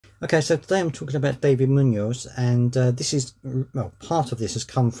Okay, so today I'm talking about David Munoz, and this is, well, part of this has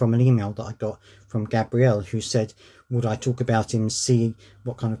come from an email that I got from Gabrielle, who said, would I talk about him, see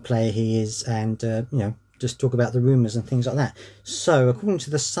what kind of player he is, and, you know, just talk about the rumours and things like that. So, according to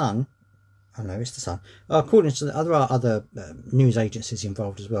The Sun, oh no, it's The Sun, according to there are other news agencies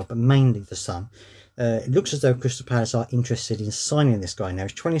involved as well, but mainly The Sun, it looks as though Crystal Palace are interested in signing this guy now.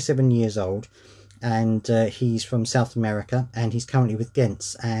 He's 27 years old. And he's from South America, and he's currently with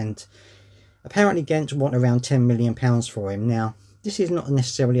Ghent, and apparently Ghent want around £10 million for him. Now, this is not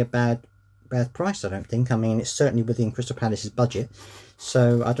necessarily a bad price, I don't think. I mean, it's certainly within Crystal Palace's budget,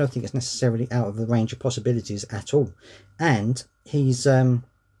 so I don't think it's necessarily out of the range of possibilities at all. And he's been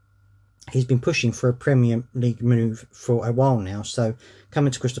pushing for a Premier League move for a while now, so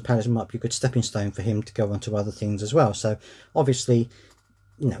coming to Crystal Palace might be a good stepping stone for him to go on to other things as well. So obviously,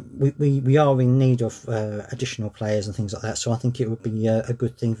 you know, we are in need of additional players and things like that, so I think it would be a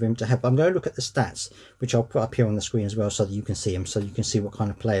good thing for him to have. I'm going to look at the stats, which I'll put up here on the screen as well, so that you can see him, so you can see what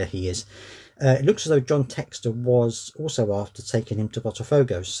kind of player he is. It looks as though John Textor was also after taking him to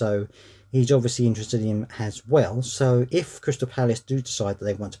Botafogo, so he's obviously interested in him as well. So if Crystal Palace do decide that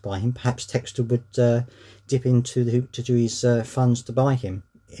they want to buy him, perhaps Textor would dip into the hoop to do his funds to buy him.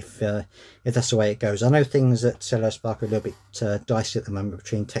 If that's the way it goes. I know things at Selhurst Park are a little bit dicey at the moment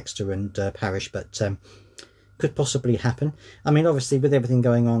between Textor and Parish, but could possibly happen. I mean, obviously with everything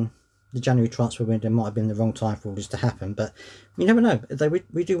going on, the January transfer window might have been the wrong time for all this to happen, but you never know.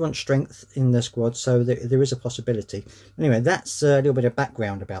 We do want strength in the squad, so there is a possibility. Anyway, that's a little bit of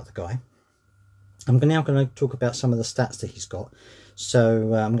background about the guy. I'm now going to talk about some of the stats that he's got.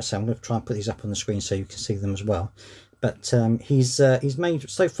 So I'm going to try and put these up on the screen so you can see them as well. But he's made,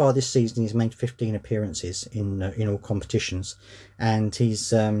 so far this season, he's made 15 appearances in all competitions, and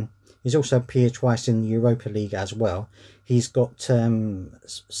he's also appeared twice in the Europa League as well. He's got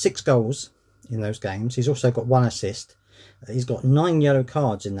 6 goals in those games. He's also got 1 assist. He's got 9 yellow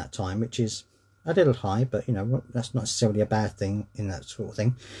cards in that time, which is a little high, but you know, that's not necessarily a bad thing in that sort of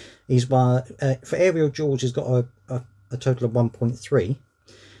thing. He's for aerial duels, he's got a total of 1.3.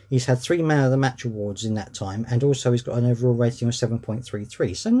 He's had 3 Man of the Match awards in that time, and also he's got an overall rating of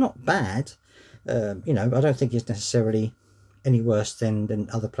 7.33. So not bad. You know, I don't think he's necessarily any worse than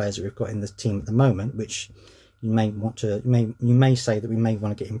other players that we've got in the team at the moment, which you may want to, you may say that we may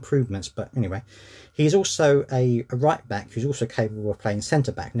want to get improvements. But anyway, he's also a right back who's also capable of playing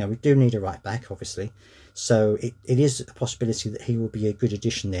centre back. Now we do need a right back, obviously, so it is a possibility that he will be a good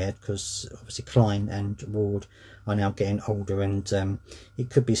addition there, because obviously Klein and Ward are now getting older, and it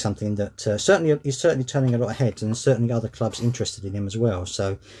could be something that he's certainly turning a lot of heads, and certainly other clubs interested in him as well.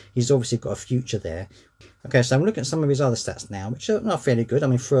 So he's obviously got a future there. Okay, so I'm looking at some of his other stats now, which are not fairly good. I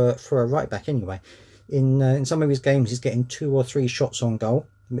mean, for a right back anyway. In some of his games, he's getting 2 or 3 shots on goal,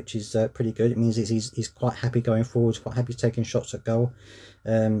 which is pretty good. It means he's quite happy going forward, quite happy taking shots at goal.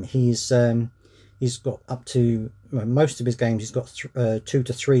 He's got up to, well, most of his games he's got 2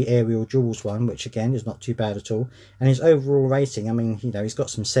 to 3 aerial duels won, which again is not too bad at all. And his overall rating, I mean, you know, he's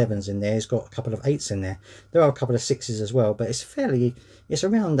got some 7s in there, he's got a couple of 8s in there. There are a couple of 6s as well, but it's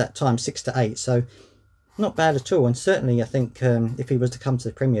around that time, 6 to 8. So not bad at all. And certainly I think if he was to come to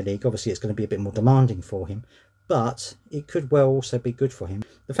the Premier League, obviously it's going to be a bit more demanding for him, but it could well also be good for him.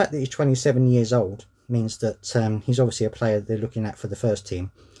 The fact that he's 27 years old means that he's obviously a player they're looking at for the first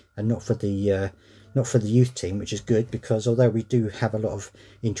team, and not for the youth team, which is good, because although we do have a lot of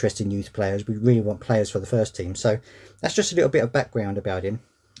interest in youth players, we really want players for the first team. So that's just a little bit of background about him,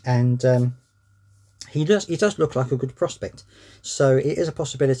 and he does look like a good prospect. So it is a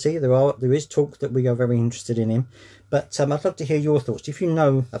possibility. There is talk that we are very interested in him, but I'd love to hear your thoughts. If you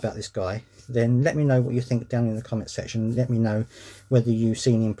know about this guy, then let me know what you think down in the comment section. Let me know whether you've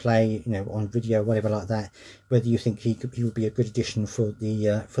seen him play, you know, on video, whatever like that, whether you think he would be a good addition for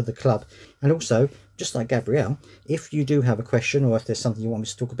the club. And also, just like Gabrielle, if you do have a question, or if there's something you want me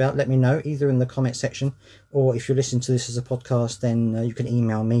to talk about, let me know either in the comment section, or if you're listening to this as a podcast, then you can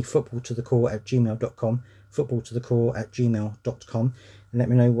email me, footballtothecore@gmail.com, footballtothecore@gmail.com, and let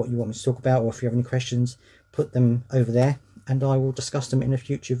me know what you want me to talk about, or if you have any questions, put them over there and I will discuss them in a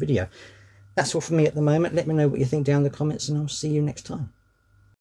future video. That's all from me at the moment. Let me know what you think down in the comments, and I'll see you next time.